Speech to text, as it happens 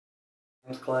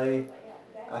clay.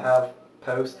 I have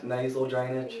post-nasal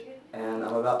drainage, and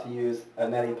I'm about to use a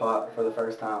Neti Pot for the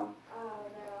first time.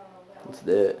 Let's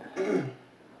do it.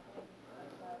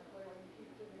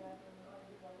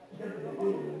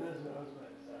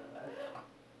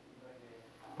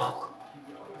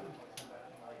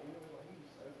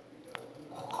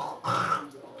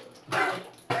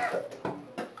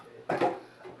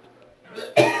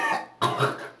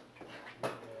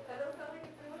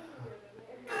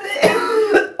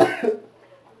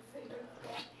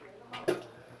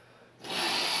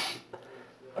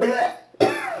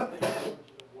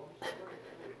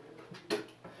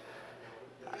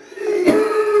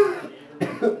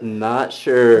 Not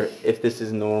sure if this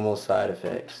is normal side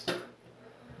effects.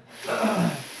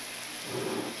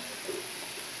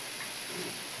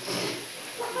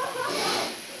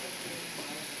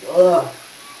 Ugh.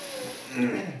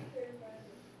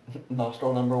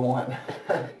 Nostril number 1.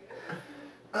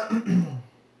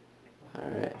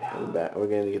 Alright, we're back. We're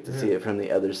going to get to see it from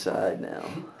the other side now.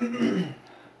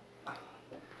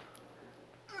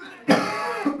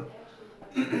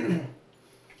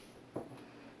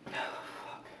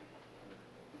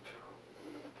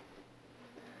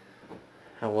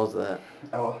 How was that?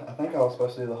 Oh, I think I was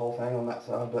supposed to do the whole thing on that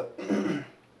side, but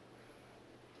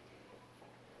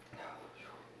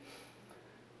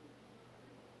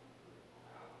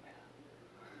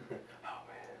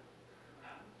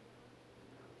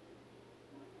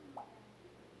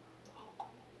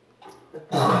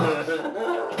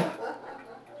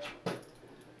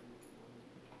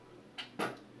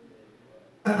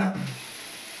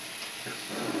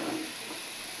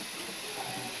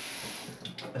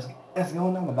it's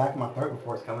going down the back of my throat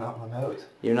before it's coming out my nose.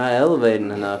 You're not elevating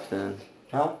enough then.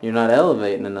 Huh? You're not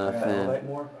elevating enough I gotta then. elevate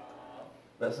more.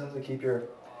 But as soon as you keep your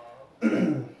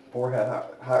forehead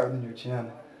higher than your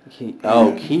chin.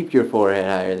 Keep your forehead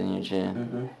higher than your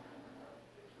chin.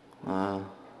 Mm-hmm. Wow.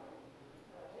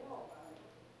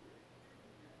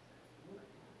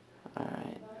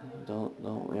 Alright. Don't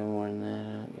get more than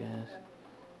that, I guess.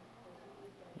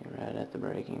 You're right at the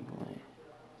breaking point.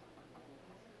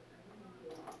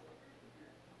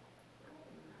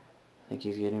 I think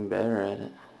he's getting better at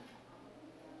it.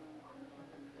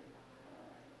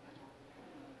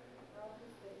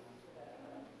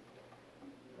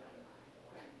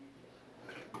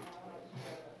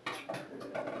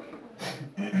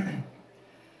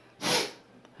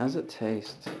 How's it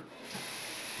taste?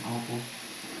 Awful.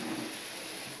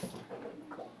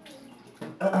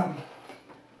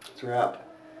 It's wrapped.